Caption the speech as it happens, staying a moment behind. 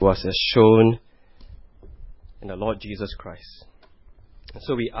was as shown in the Lord Jesus Christ.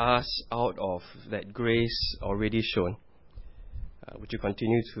 So we ask, out of that grace already shown, would you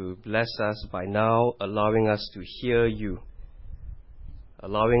continue to bless us by now allowing us to hear you,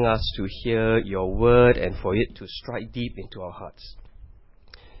 allowing us to hear your word and for it to strike deep into our hearts.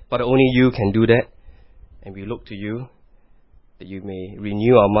 But only you can do that, and we look to you that you may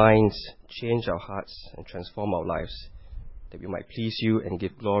renew our minds, change our hearts, and transform our lives, that we might please you and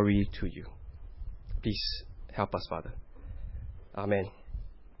give glory to you. Please help us, Father. Amen.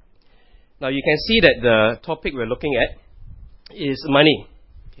 Now you can see that the topic we're looking at is money.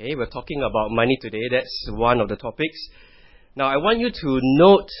 Okay, we're talking about money today. That's one of the topics. Now I want you to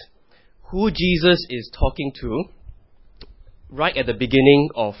note who Jesus is talking to right at the beginning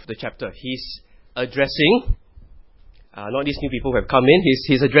of the chapter. He's addressing, not these new people who have come in,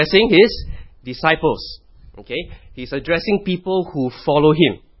 he's addressing his disciples. Okay, he's addressing people who follow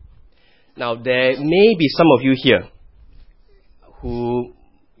him. Now there may be some of you here who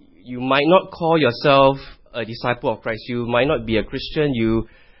you might not call yourself a disciple of Christ. You might not be a Christian. You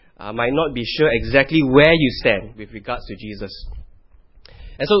might not be sure exactly where you stand with regards to Jesus.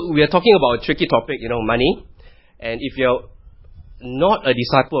 And so we are talking about a tricky topic, money. And if you're not a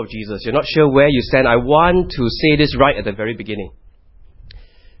disciple of Jesus, you're not sure where you stand, I want to say this right at the very beginning.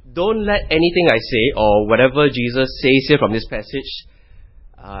 Don't let anything I say or whatever Jesus says here from this passage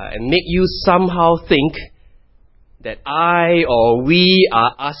and make you somehow think that I or we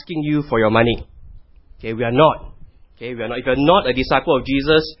are asking you for your money. Okay, we are not. Okay, we are not. If you're not a disciple of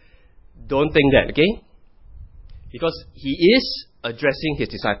Jesus, don't think that, okay? Because he is addressing his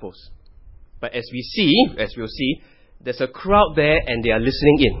disciples. But as we'll see, there's a crowd there and they are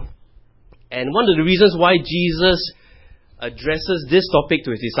listening in. And one of the reasons why Jesus addresses this topic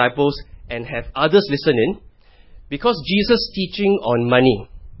to his disciples and have others listen in, because Jesus' teaching on money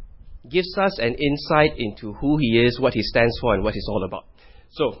gives us an insight into who he is, what he stands for, and what he's all about.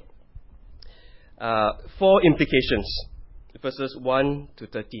 So, 4 implications, verses 1 to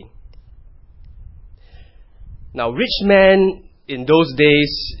 13. Now, rich men in those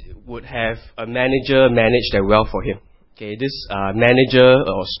days would have a manager manage their wealth for him. Okay, this manager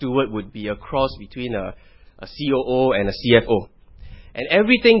or steward would be a cross between a COO and a CFO. And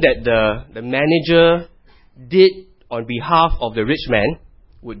everything that the manager did on behalf of the rich man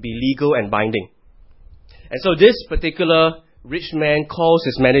would be legal and binding. And so this particular rich man calls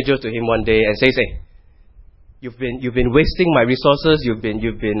his manager to him one day and says, "Hey, you've been wasting my resources. You've been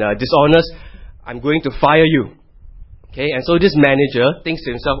dishonest. I'm going to fire you." Okay, and so this manager thinks to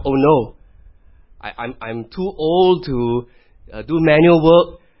himself, "Oh no, I'm too old to do manual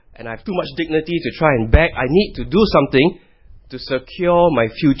work, and I have too much dignity to try and beg. I need to do something to secure my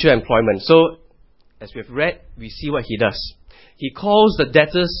future employment." So, as we've read, we see what he does. He calls the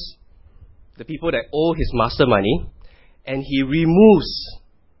debtors, the people that owe his master money, and he removes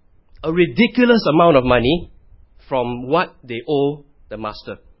a ridiculous amount of money from what they owe the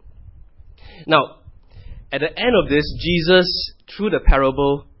master. Now, at the end of this, Jesus, through the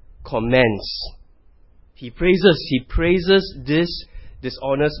parable, commends. He praises this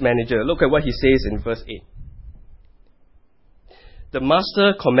dishonest manager. Look at what he says in verse 8. The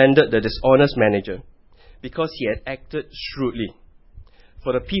master commended the dishonest manager because he had acted shrewdly.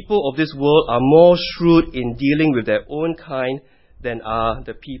 For the people of this world are more shrewd in dealing with their own kind than are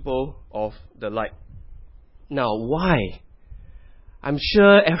the people of the light. Now, why? I'm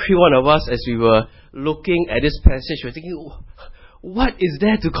sure every one of us, as we were looking at this passage, were thinking, what is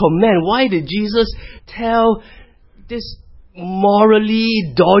there to commend? Why did Jesus tell this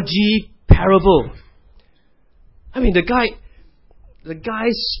morally dodgy parable? I mean, the guy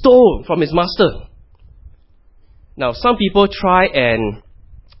stole from his master. Now, some people try and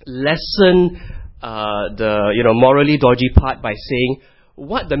lessen the morally dodgy part by saying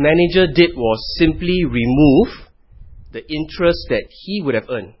what the manager did was simply remove the interest that he would have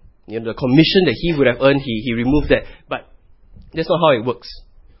earned. The commission that he would have earned, he removed that. But that's not how it works.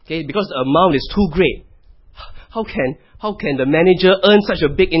 Okay, because the amount is too great. How can the manager earn such a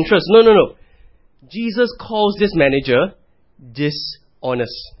big interest? No. Jesus calls this manager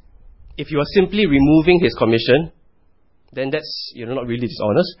dishonest. If you are simply removing his commission, then that's not really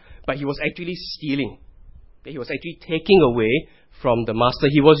dishonest. But he was actually stealing. He was actually taking away from the master.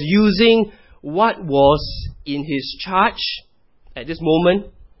 He was using what was in his charge at this moment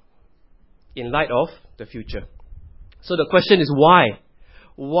in light of the future. So the question is why?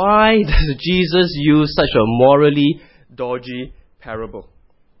 Why does Jesus use such a morally dodgy parable?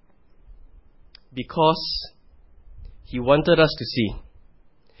 Because he wanted us to see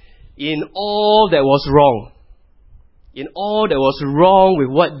in all that was wrong, In all that was wrong with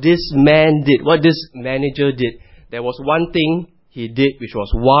what this man did, what this manager did, there was one thing he did which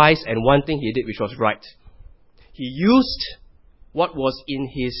was wise and one thing he did which was right. He used what was in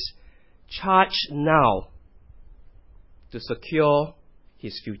his charge now to secure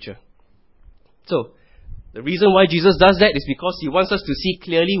his future. So, the reason why Jesus does that is because he wants us to see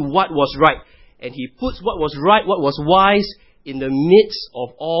clearly what was right. And he puts what was right, what was wise in the midst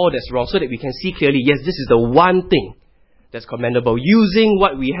of all that's wrong so that we can see clearly, yes, this is the one thing that's commendable. Using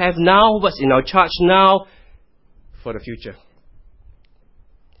what we have now, what's in our charge now, for the future.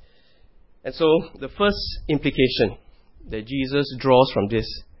 And so, the first implication that Jesus draws from this,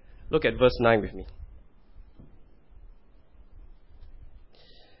 look at verse 9 with me.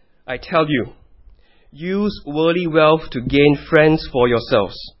 I tell you, use worldly wealth to gain friends for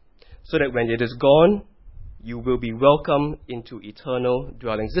yourselves, so that when it is gone, you will be welcomed into eternal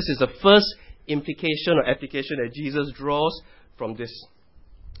dwellings. This is the first implication or application that Jesus draws from this.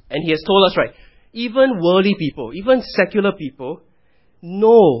 And he has told us, right, even worldly people, even secular people,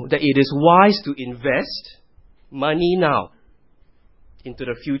 know that it is wise to invest money now into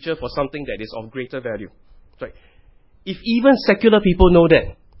the future for something that is of greater value. Right? If even secular people know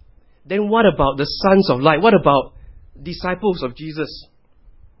that, then what about the sons of light? What about disciples of Jesus?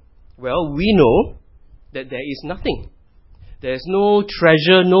 Well, we know that there is nothing. There is no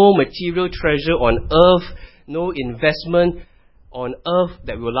treasure, no material treasure on earth, no investment on earth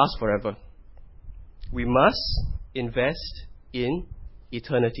that will last forever. We must invest in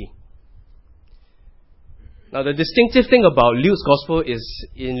eternity. Now, the distinctive thing about Luke's gospel is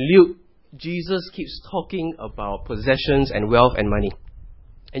in Luke, Jesus keeps talking about possessions and wealth and money.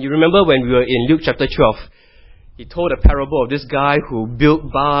 And you remember when we were in Luke chapter 12, he told a parable of this guy who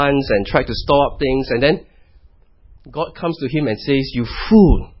built barns and tried to store up things, and then God comes to him and says, "You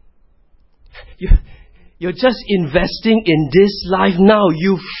fool! You're just investing in this life now,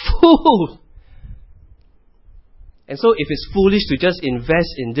 you fool!" And so if it's foolish to just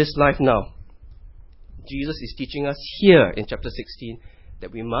invest in this life now, Jesus is teaching us here in chapter 16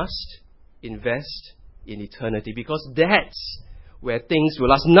 that we must invest in eternity, because that's where things will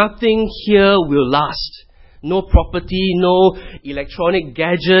last. Nothing here will last. No property, no electronic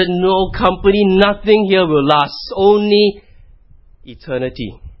gadget, no company, nothing here will last. Only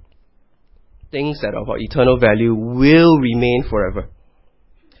eternity. Things that are of eternal value will remain forever.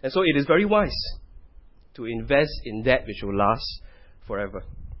 And so it is very wise to invest in that which will last forever.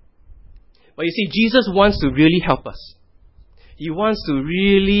 But you see, Jesus wants to really help us. He wants to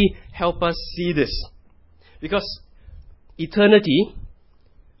really help us see this. Because eternity,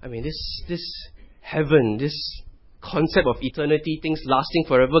 this heaven, this concept of eternity, things lasting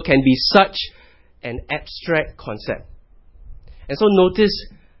forever, can be such an abstract concept. And so notice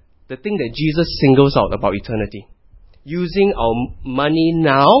the thing that Jesus singles out about eternity. Using our money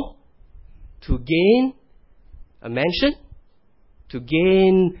now to gain a mansion, to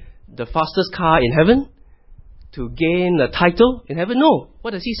gain the fastest car in heaven, to gain a title in heaven. No,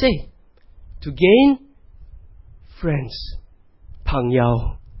 what does he say? To gain friends, 朋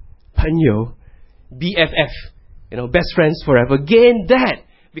友, 朋友, BFF, best friends forever. Gain that,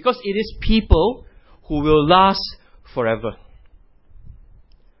 because it is people who will last forever.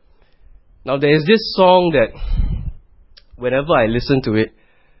 Now there is this song that whenever I listen to it,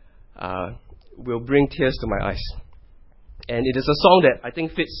 will bring tears to my eyes. And it is a song that I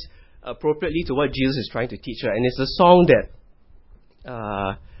think fits appropriately to what Jesus is trying to teach her. And it's a song that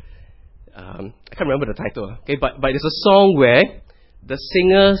I can't remember the title, okay, but it's a song where the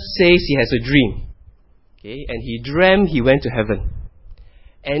singer says he has a dream, okay, and he dreamt he went to heaven,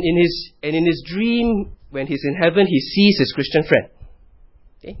 and in his dream, when he's in heaven, he sees his Christian friend,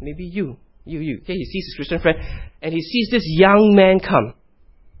 okay, maybe you, okay, he sees his Christian friend, and he sees this young man come,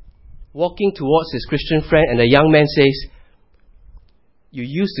 walking towards his Christian friend, and the young man says, "You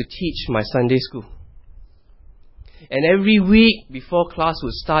used to teach my Sunday school. And every week before class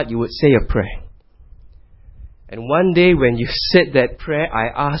would start, you would say a prayer. And one day when you said that prayer, I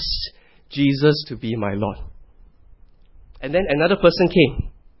asked Jesus to be my Lord." And then another person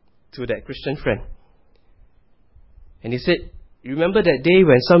came to that Christian friend. And he said, "You remember that day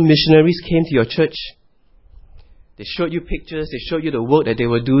when some missionaries came to your church? They showed you pictures, they showed you the work that they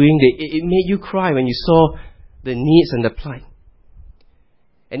were doing. It made you cry when you saw the needs and the plight.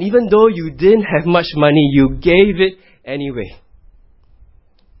 And even though you didn't have much money, you gave it anyway."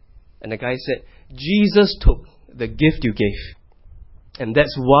 And the guy said, "Jesus took the gift you gave. And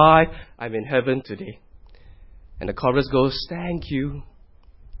that's why I'm in heaven today." And the chorus goes, thank you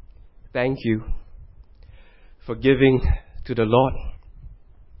for giving to the Lord.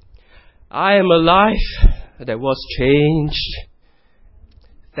 I am alive that was changed.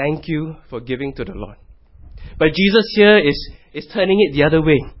 Thank you for giving to the Lord. But Jesus here is turning it the other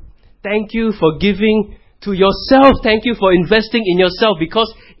way. Thank you for giving to yourself. Thank you for investing in yourself,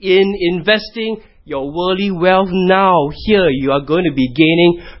 because in investing your worldly wealth now, here, you are going to be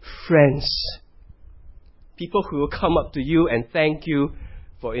gaining friends. People who will come up to you and thank you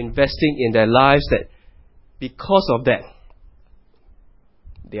for investing in their lives, that because of that,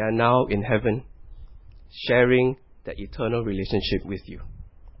 they are now in heaven, sharing that eternal relationship with you.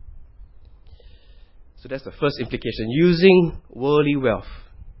 So that's the first implication. Using worldly wealth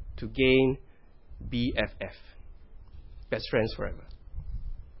to gain BFF. Best friends forever.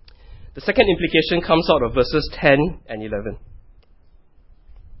 The second implication comes out of verses 10 and 11.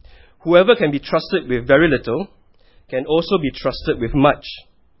 Whoever can be trusted with very little can also be trusted with much.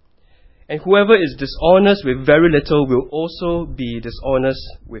 And whoever is dishonest with very little will also be dishonest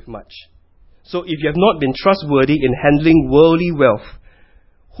with much. So if you have not been trustworthy in handling worldly wealth,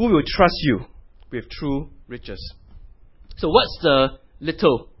 who will trust you with true riches? So what's the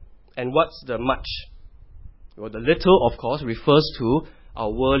little and what's the much? Well, the little, of course, refers to our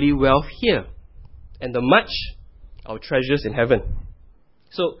worldly wealth here, and the much, our treasures in heaven.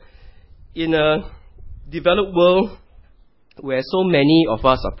 So, in a developed world where so many of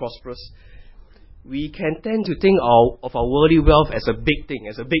us are prosperous, we can tend to think of our worldly wealth as a big thing,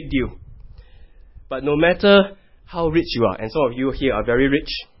 as a big deal. But no matter how rich you are, and some of you here are very rich,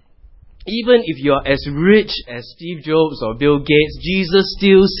 even if you are as rich as Steve Jobs or Bill Gates, Jesus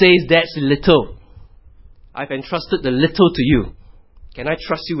still says that's little. I've entrusted the little to you. Can I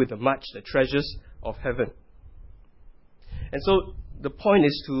trust you with the much, the treasures of heaven? And so the point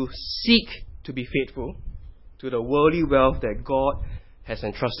is to seek to be faithful to the worldly wealth that God has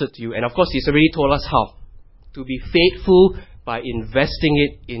entrusted to you. And of course, He's already told us how. To be faithful by investing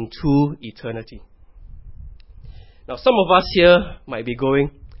it into eternity. Now, some of us here might be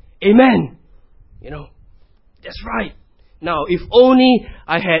going, Amen! That's right. Now, if only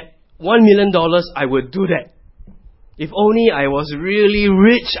I had $1 million, I would do that. If only I was really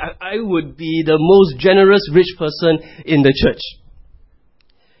rich, I would be the most generous rich person in the church.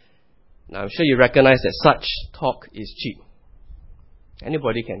 Now, I'm sure you recognize that such talk is cheap.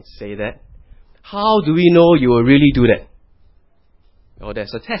 Anybody can say that. How do we know you will really do that? Well,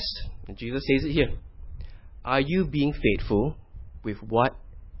 there's a test. And Jesus says it here. Are you being faithful with what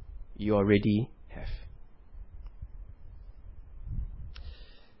you already have?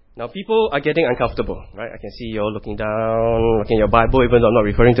 Now, people are getting uncomfortable, right? I can see you all looking down, looking at your Bible, even though I'm not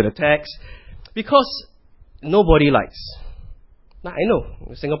referring to the text. Because nobody likes. Now, I know,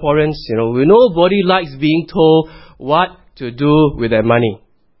 Singaporeans, nobody likes being told what to do with their money.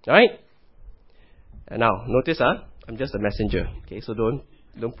 Right? And now, notice, I'm just a messenger. Okay, so don't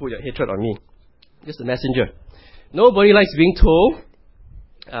put your hatred on me. Just a messenger. Nobody likes being told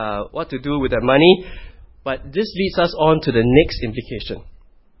what to do with their money. But this leads us on to the next implication.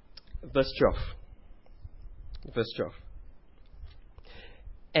 Verse 12.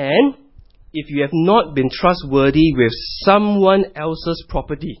 And if you have not been trustworthy with someone else's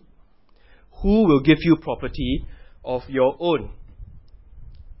property, who will give you property of your own?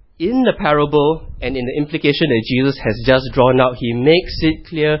 In the parable and in the implication that Jesus has just drawn out, He makes it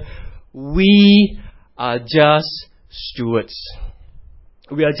clear we are just stewards.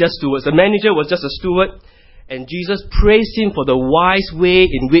 We are just stewards. The manager was just a steward. And Jesus praised him for the wise way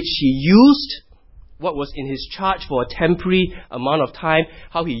in which he used what was in his charge for a temporary amount of time,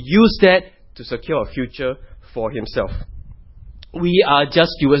 how he used that to secure a future for himself. We are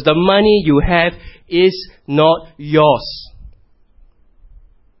just stewards. The money you have is not yours.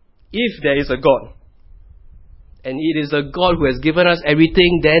 If there is a God, and it is a God who has given us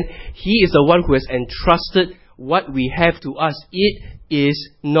everything, then He is the one who has entrusted what we have to us. It is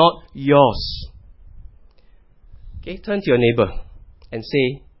not yours. Okay, turn to your neighbor and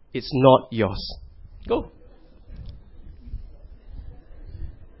say, it's not yours. Go.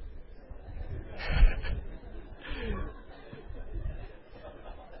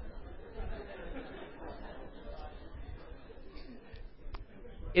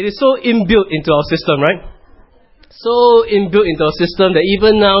 It is so inbuilt into our system, right? So inbuilt into our system that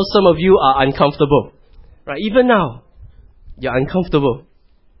even now some of you are uncomfortable. Right? Even now, you're uncomfortable.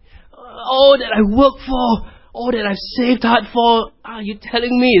 All that I work for, all that I've saved hard for, are you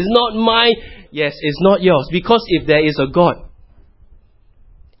telling me it's not mine? Yes, it's not yours. Because if there is a God,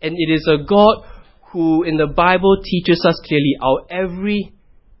 and it is a God who in the Bible teaches us clearly our every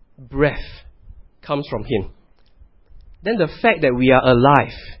breath comes from Him, then the fact that we are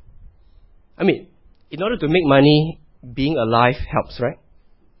alive, in order to make money, being alive helps, right?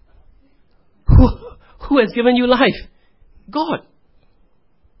 Who Who has given you life? God.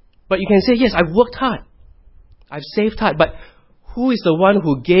 But you can say, yes, I've worked hard. I've saved hard. But who is the one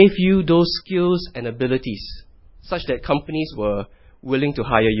who gave you those skills and abilities such that companies were willing to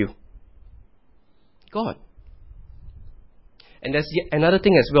hire you? God. And there's yet another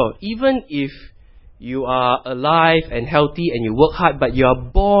thing as well. Even if you are alive and healthy and you work hard, but you are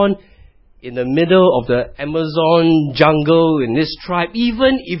born in the middle of the Amazon jungle in this tribe,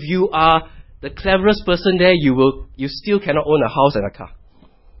 even if you are the cleverest person there, you still cannot own a house and a car.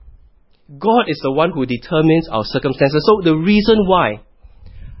 God is the one who determines our circumstances. So the reason why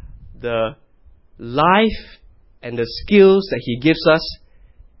the life and the skills that He gives us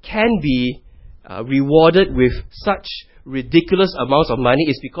can be rewarded with such ridiculous amounts of money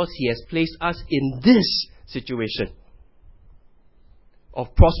is because He has placed us in this situation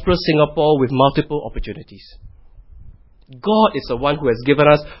of prosperous Singapore with multiple opportunities. God is the one who has given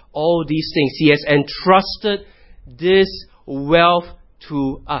us all these things. He has entrusted this wealth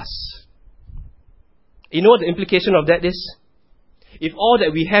to us. You know what the implication of that is? If all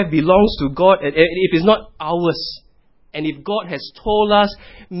that we have belongs to God, and if it's not ours, and if God has told us,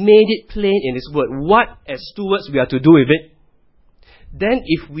 made it plain in His Word, what as stewards we are to do with it, then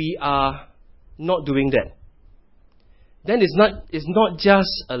if we are not doing that, then it's not just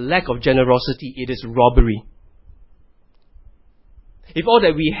a lack of generosity, it is robbery. If all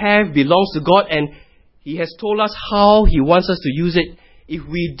that we have belongs to God and He has told us how He wants us to use it, if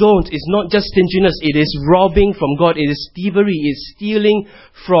we don't, it's not just stinginess, it is robbing from God, it is thievery, it is stealing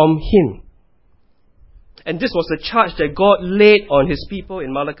from Him. And this was the charge that God laid on His people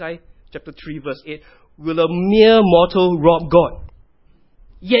in Malachi chapter 3 verse 8. Will a mere mortal rob God?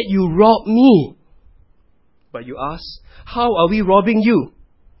 Yet you rob me. But you ask, how are we robbing you?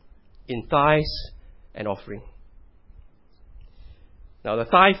 In tithes and offering. Now the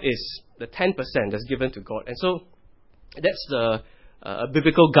tithe is the 10% that's given to God. And so that's the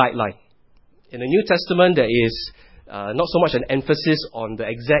biblical guideline. In the New Testament there is not so much an emphasis on the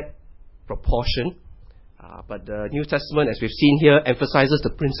exact proportion, but the New Testament, as we've seen here, emphasizes the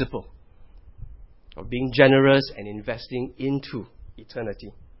principle of being generous and investing into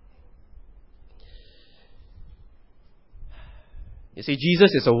eternity. You see,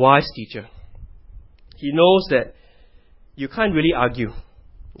 Jesus is a wise teacher. He knows that you can't really argue.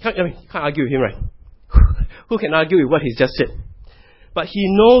 You can't argue with Him, right? Who can argue with what He's just said? But He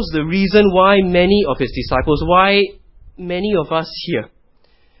knows the reason why many of His disciples, why many of us here,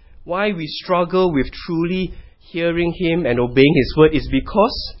 why we struggle with truly hearing Him and obeying His word is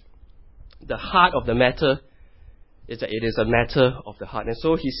because the heart of the matter is that it is a matter of the heart. And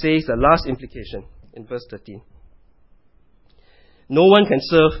so He says the last implication in verse 13. No one can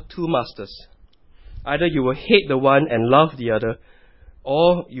serve two masters. Either you will hate the one and love the other,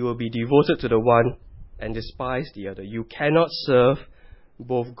 or you will be devoted to the one and despise the other. You cannot serve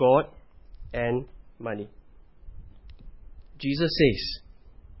both God and money. Jesus says,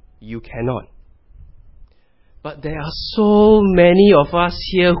 you cannot. But there are so many of us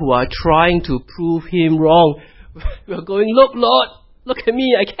here who are trying to prove Him wrong. We are going, look, Lord, look at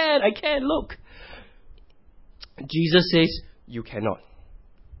me, I can't, look. Jesus says, you cannot.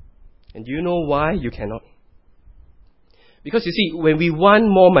 And do you know why you cannot? Because you see, when we want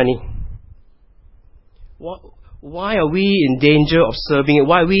more money, why are we in danger of serving it?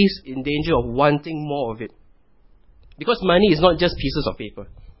 Why are we in danger of wanting more of it? Because money is not just pieces of paper.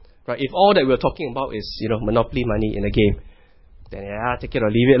 Right? If all that we're talking about is, monopoly money in a game, then take it or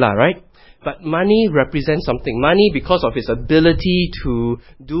leave it, right? But money represents something. Money, because of its ability to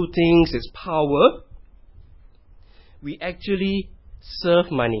do things, its power, we actually serve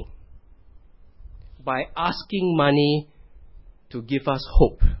money by asking money to give us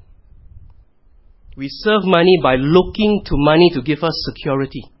hope. We serve money by looking to money to give us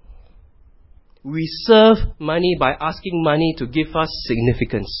security. We serve money by asking money to give us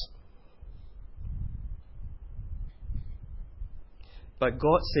significance. But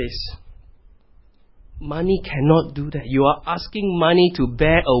God says, money cannot do that. You are asking money to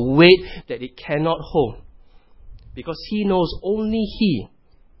bear a weight that it cannot hold. Because He knows only He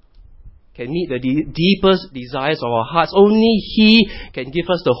can meet the deepest desires of our hearts. Only He can give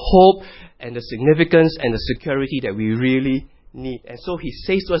us the hope and the significance and the security that we really need. And so He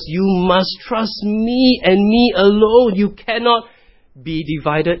says to us, you must trust me and me alone. You cannot be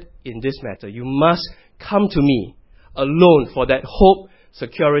divided in this matter. You must come to me alone for that hope,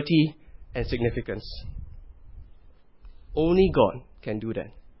 security, and significance. Only God can do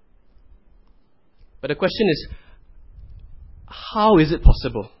that. But the question is, how is it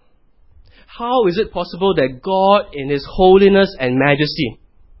possible? How is it possible that God in His holiness and majesty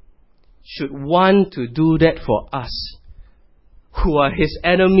should want to do that for us, who are his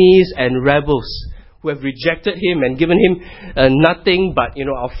enemies and rebels, who have rejected him and given him nothing but,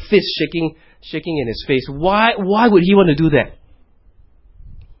 our fist shaking in his face? Why would he want to do that?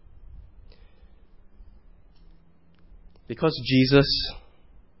 Because Jesus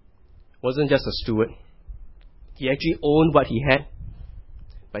wasn't just a steward. He actually owned what he had,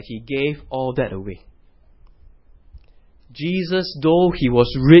 but he gave all that away. Jesus, though he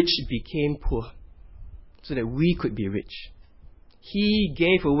was rich, became poor so that we could be rich. He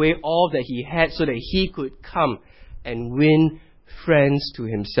gave away all that he had so that he could come and win friends to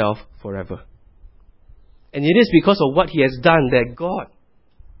himself forever. And it is because of what he has done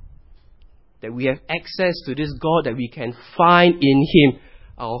that we have access to this God, that we can find in him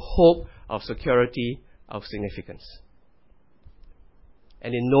our hope, our security, our significance.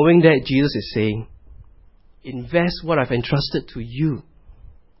 And in knowing that, Jesus is saying, invest what I've entrusted to you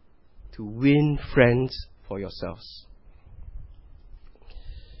to win friends for yourselves.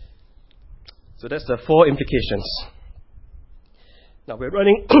 So that's the 4 implications. Now we're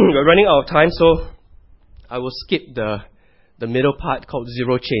running out of time, so I will skip the middle part called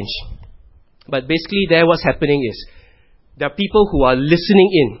zero change. But basically there what's happening is there are people who are listening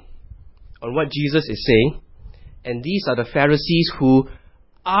in on what Jesus is saying, and these are the Pharisees who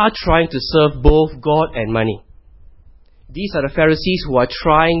are trying to serve both God and money. These are the Pharisees who are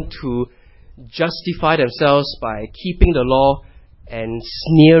trying to justify themselves by keeping the law and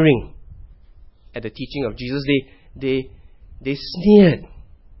sneering at the teaching of Jesus. They sneered.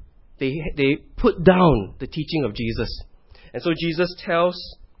 They put down the teaching of Jesus. And so Jesus tells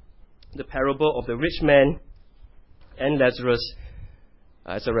the parable of the rich man and Lazarus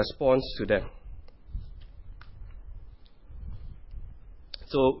as a response to them.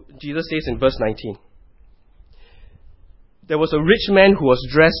 So Jesus says in verse 19, there was a rich man who was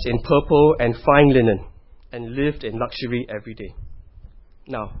dressed in purple and fine linen and lived in luxury every day.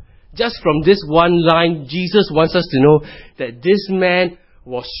 Now, just from this one line, Jesus wants us to know that this man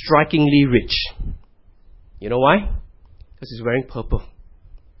was strikingly rich. You know why? Because he's wearing purple.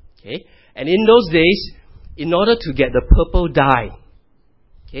 Okay? And in those days, in order to get the purple dye,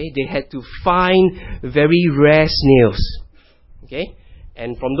 they had to find very rare snails. Okay?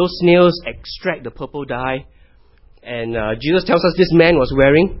 And from those snails, extract the purple dye. And Jesus tells us this man was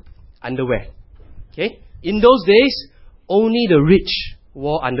wearing underwear. Okay? In those days, only the rich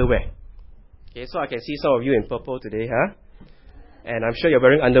wore underwear. Okay, so I can see some of you in purple today, huh? And I'm sure you're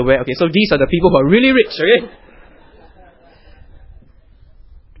wearing underwear. Okay, so these are the people who are really rich, okay?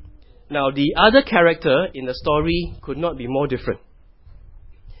 Now, the other character in the story could not be more different.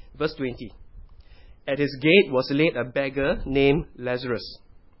 Verse 20. At his gate was laid a beggar named Lazarus,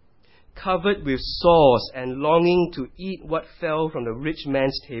 covered with sores and longing to eat what fell from the rich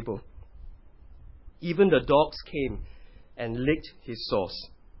man's table. Even the dogs came and licked his sores.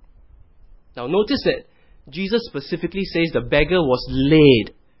 Now notice that Jesus specifically says the beggar was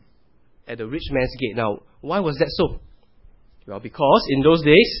laid at the rich man's gate. Now, why was that so? Well, because in those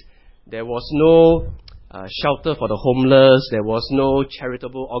days, there was no shelter for the homeless. There was no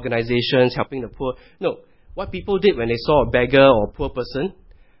charitable organizations helping the poor. No, what people did when they saw a beggar or a poor person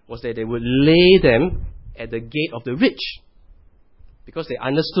was that they would lay them at the gate of the rich, because they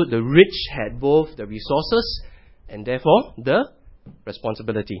understood the rich had both the resources and therefore the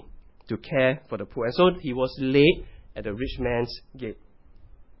responsibility to care for the poor. And so he was laid at the rich man's gate.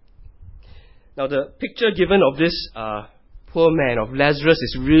 Now the picture given of this poor man, of Lazarus,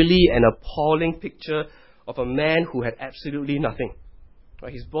 is really an appalling picture of a man who had absolutely nothing.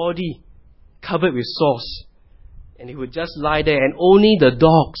 Right? His body covered with sores, and he would just lie there, and only the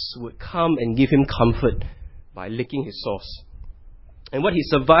dogs would come and give him comfort by licking his sores. And what he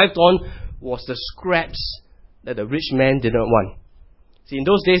survived on was the scraps that the rich man did not want. See, in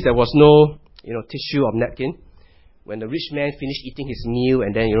those days there was no, tissue or napkin. When the rich man finished eating his meal,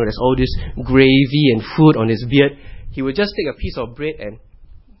 and then there's all this gravy and food on his beard, he would just take a piece of bread and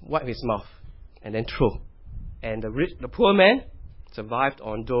wipe his mouth and then throw. And the poor man survived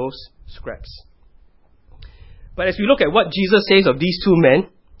on those scraps. But as we look at what Jesus says of these two men,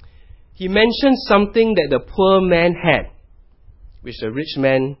 he mentions something that the poor man had, which the rich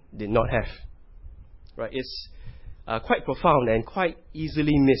man did not have. Right? It's quite profound and quite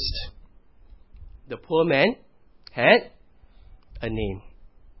easily missed. The poor man had a name.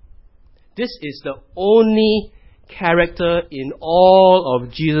 This is the only character in all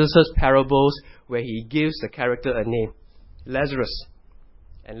of Jesus' parables where he gives the character a name. Lazarus.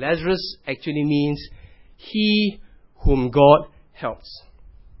 And Lazarus actually means he whom God helps.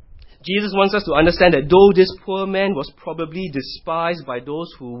 Jesus wants us to understand that though this poor man was probably despised by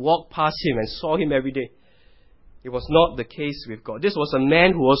those who walked past him and saw him every day, it was not the case with God. This was a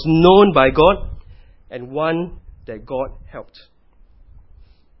man who was known by God and one that God helped.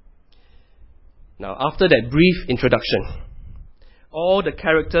 Now, after that brief introduction, all the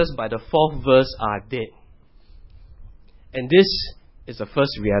characters by the 4th verse are dead. And this is the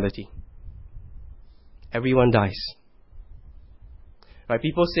first reality. Everyone dies. Right?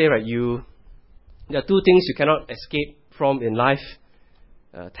 People say, right, there are two things you cannot escape from in life,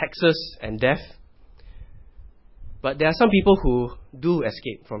 taxes and death. But there are some people who do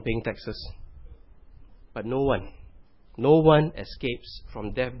escape from paying taxes. But no one escapes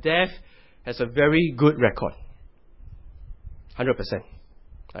from death. Death has a very good record. 100%.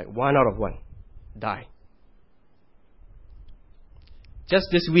 Right? 1 out of 1 die. Just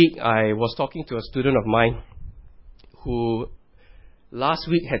this week, I was talking to a student of mine who last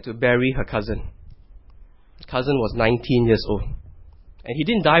week had to bury her cousin. His cousin was 19 years old. And he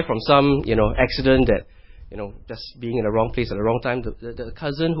didn't die from some, accident that, just being in the wrong place at the wrong time. The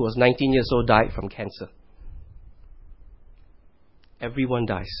cousin who was 19 years old died from cancer. Everyone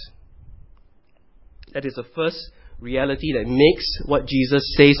dies. That is the first reality that makes what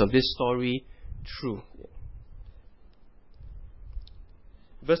Jesus says of this story true.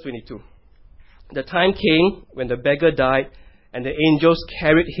 Verse 22. The time came when the beggar died, and the angels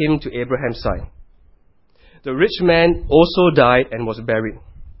carried him to Abraham's side. The rich man also died and was buried.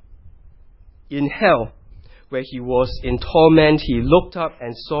 In hell, where he was in torment, he looked up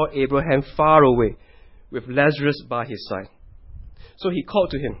and saw Abraham far away, with Lazarus by his side. So he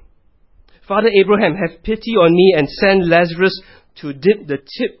called to him, Father Abraham, have pity on me and send Lazarus to dip the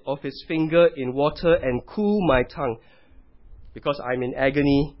tip of his finger in water and cool my tongue, because I'm in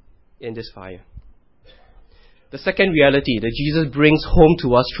agony in this fire. The second reality that Jesus brings home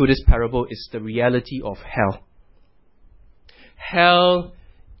to us through this parable is the reality of hell. Hell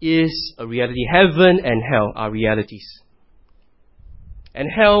is a reality. Heaven and hell are realities. And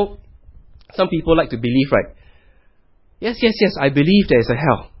hell, some people like to believe, right? Yes, I believe there is a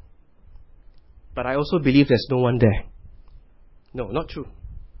hell. But I also believe there's no one there. No, not true.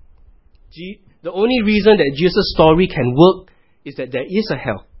 The only reason that Jesus' story can work is that there is a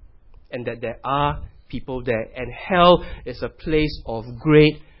hell and that there are people there. And hell is a place of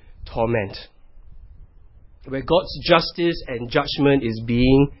great torment, where God's justice and judgment is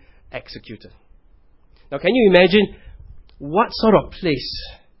being executed. Now, can you imagine what sort of place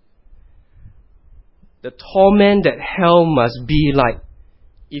the torment that hell must be like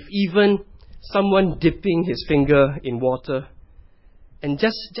if even someone dipping his finger in water and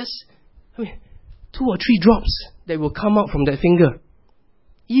just 2 or 3 drops that will come out from that finger,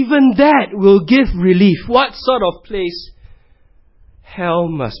 even that will give relief. What sort of place hell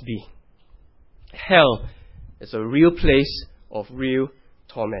must be? Hell is a real place of real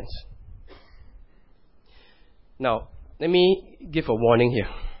torment. Now, let me give a warning here.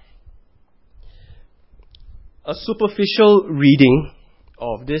 A superficial reading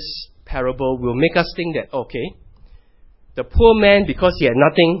of this parable will make us think that, okay, the poor man, because he had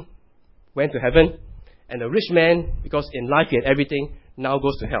nothing, went to heaven, and the rich man, because in life he had everything, now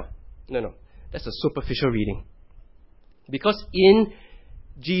goes to hell. No. That's a superficial reading. Because in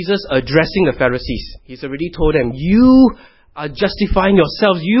Jesus addressing the Pharisees, he's already told them, you are justifying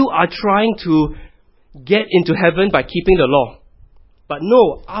yourselves. You are trying to get into heaven by keeping the law. But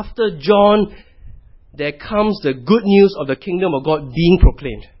no, after John, there comes the good news of the kingdom of God being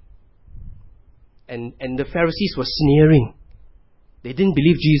proclaimed. And the Pharisees were sneering. They didn't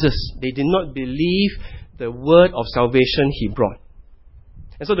believe Jesus. They did not believe the word of salvation he brought.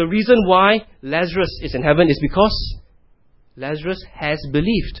 And so the reason why Lazarus is in heaven is because Lazarus has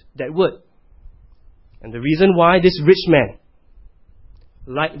believed that word. And the reason why this rich man,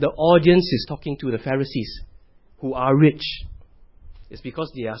 like the audience is talking to the Pharisees who are rich, is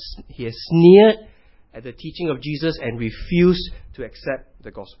because he has sneered at the teaching of Jesus and refused to accept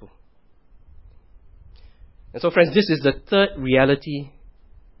the gospel. And so, friends, this is the third reality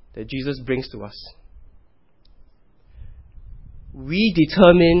that Jesus brings to us. We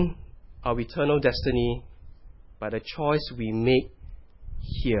determine our eternal destiny by the choice we make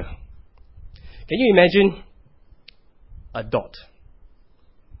here. Can you imagine a dot?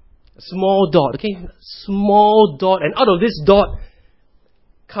 A small dot, okay? Small dot, and out of this dot,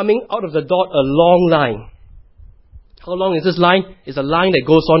 coming out of the dot, a long line. How long is this line? It's a line that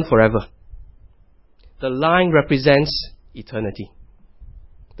goes on forever. The line represents eternity.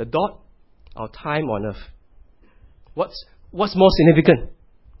 The dot, our time on earth. What's more significant?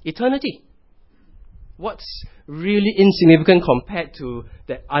 Eternity. What's really insignificant compared to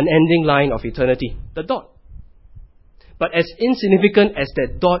that unending line of eternity? The dot. But as insignificant as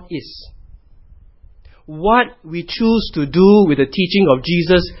that dot is, what we choose to do with the teaching of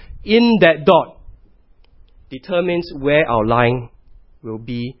Jesus in that dot determines where our line will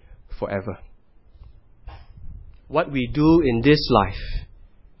be forever. What we do in this life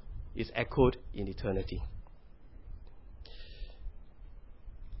is echoed in eternity.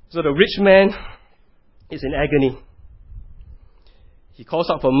 So the rich man is in agony. He calls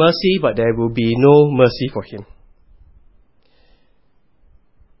out for mercy, but there will be no mercy for him.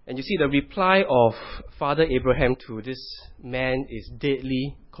 And you see, the reply of Father Abraham to this man is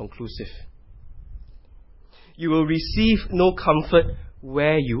deadly conclusive. You will receive no comfort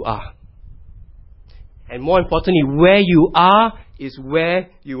where you are. And more importantly, where you are is where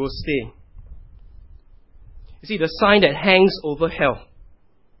you will stay. You see, the sign that hangs over hell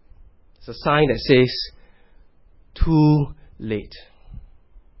is a sign that says, too late.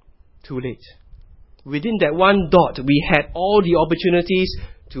 Too late. Within that one dot, we had all the opportunities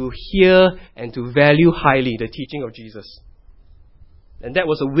to hear and to value highly the teaching of Jesus. And that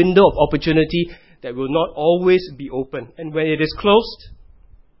was a window of opportunity that will not always be open. And when it is closed,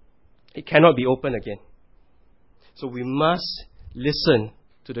 it cannot be open again. So we must listen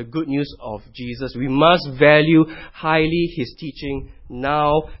to the good news of Jesus. We must value highly His teaching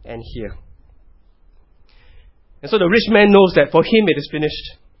now and here. And so the rich man knows that for him it is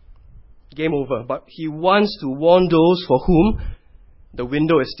finished. Game over. But he wants to warn those for whom the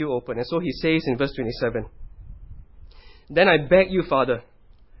window is still open. And so he says in verse 27, Then I beg you, Father,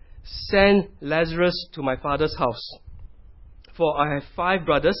 send Lazarus to my father's house. For I have 5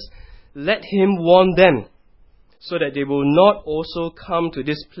 brothers. Let him warn them, so that they will not also come to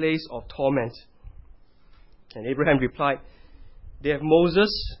this place of torment. And Abraham replied, They have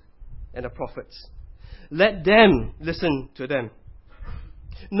Moses and the prophets. Let them listen to them.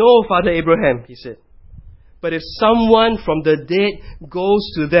 No, Father Abraham, he said. But if someone from the dead goes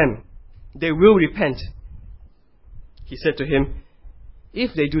to them, they will repent. He said to him,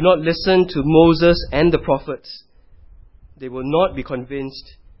 If they do not listen to Moses and the prophets, they will not be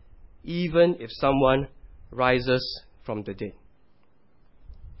convinced, even if someone rises from the dead.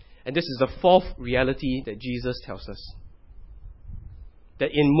 And this is the fourth reality that Jesus tells us. That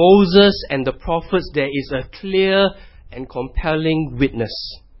in Moses and the prophets there is a clear and compelling witness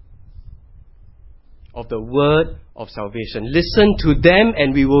of the word of salvation. Listen to them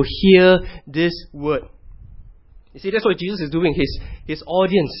and we will hear this word. You see, that's what Jesus is doing. His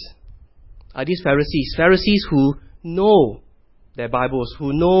audience are these Pharisees. Pharisees who know their Bibles,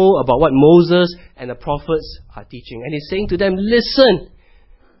 who know about what Moses and the prophets are teaching. And He's saying to them, listen.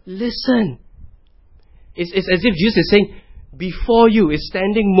 Listen. It's as if Jesus is saying, before you is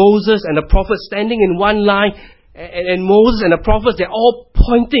standing Moses and the prophets standing in one line. And Moses and the prophets, they're all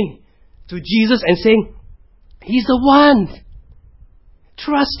pointing to Jesus and saying, He's the one.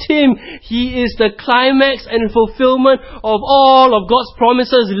 Trust Him. He is the climax and fulfillment of all of God's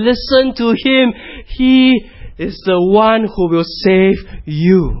promises. Listen to Him. He is the one who will save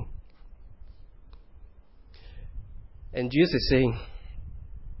you. And Jesus is saying,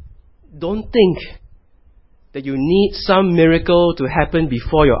 don't think that you need some miracle to happen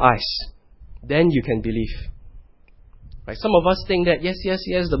before your eyes. Then you can believe. Right? Some of us think that, yes,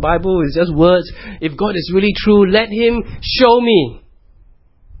 the Bible is just words. If God is really true, let Him show me.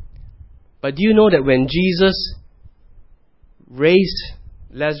 But do you know that when Jesus raised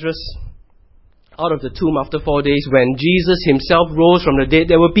Lazarus out of the tomb after 4 days, when Jesus Himself rose from the dead,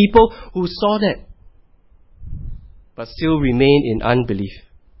 there were people who saw that, but still remained in unbelief.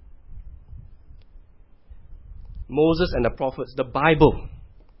 Moses and the prophets, the Bible,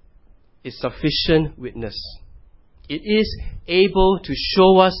 is sufficient witness. It is able to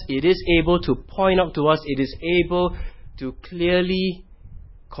show us, it is able to point out to us, it is able to clearly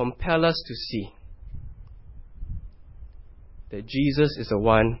compel us to see that Jesus is the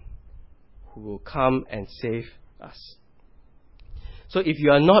one who will come and save us. So if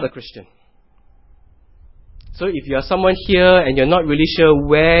you are not a Christian, so if you are someone here and you're not really sure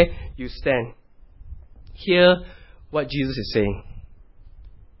where you stand, hear what Jesus is saying.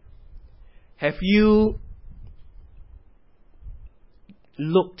 Have you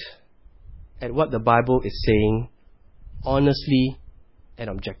looked at what the Bible is saying honestly and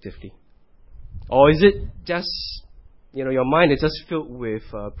objectively? Or is it just, your mind is just filled with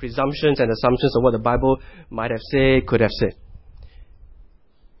presumptions and assumptions of what the Bible might have said, could have said?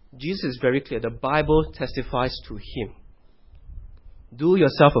 Jesus is very clear. The Bible testifies to Him. Do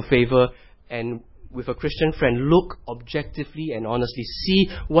yourself a favor and with a Christian friend, look objectively and honestly. See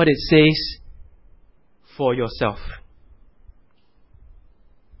what it says for yourself.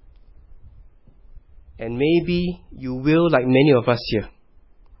 And maybe you will, like many of us here,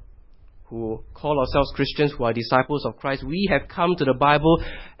 who call ourselves Christians, who are disciples of Christ, we have come to the Bible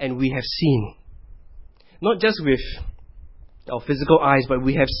and we have seen, not just with our physical eyes, but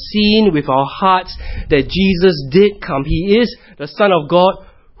we have seen with our hearts that Jesus did come. He is the Son of God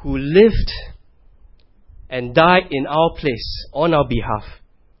who lived and died in our place on our behalf,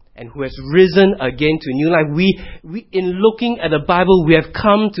 and who has risen again to new life. We, in looking at the Bible, we have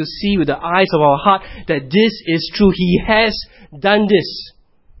come to see with the eyes of our heart that this is true. He has done this.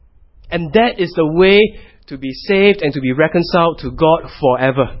 And that is the way to be saved and to be reconciled to God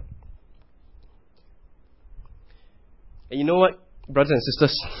forever. And you know what, brothers and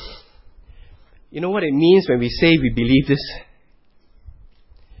sisters? You know what it means when we say we believe this?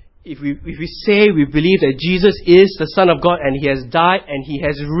 If we say we believe that Jesus is the Son of God and He has died and He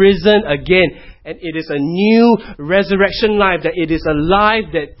has risen again, and it is a new resurrection life, that it is a life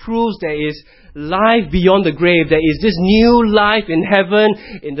that proves there is life beyond the grave, there is this new life in heaven,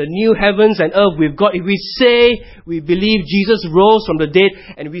 in the new heavens and earth with God. If we say we believe Jesus rose from the dead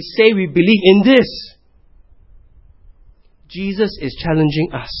and we say we believe in this, Jesus is challenging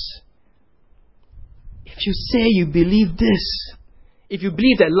us. If you say you believe this, if you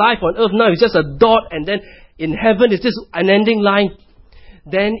believe that life on earth now is just a dot and then in heaven is this unending line,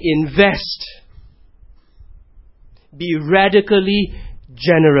 then invest. Be radically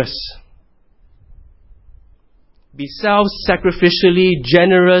generous. Be self-sacrificially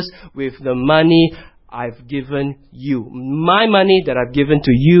generous with the money I've given you. My money that I've given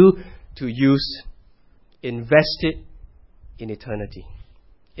to you to use. Invest it in eternity.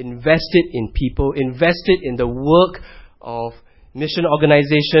 Invest it in people. Invest it in the work of mission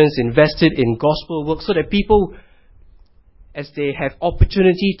organizations. Invest it in gospel work so that people, as they have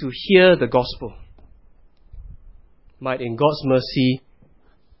opportunity to hear the gospel, might in God's mercy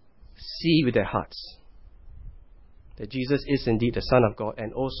see with their hearts that Jesus is indeed the Son of God,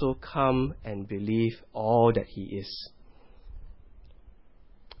 and also come and believe all that He is.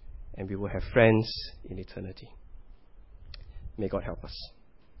 And we will have friends in eternity. May God help us.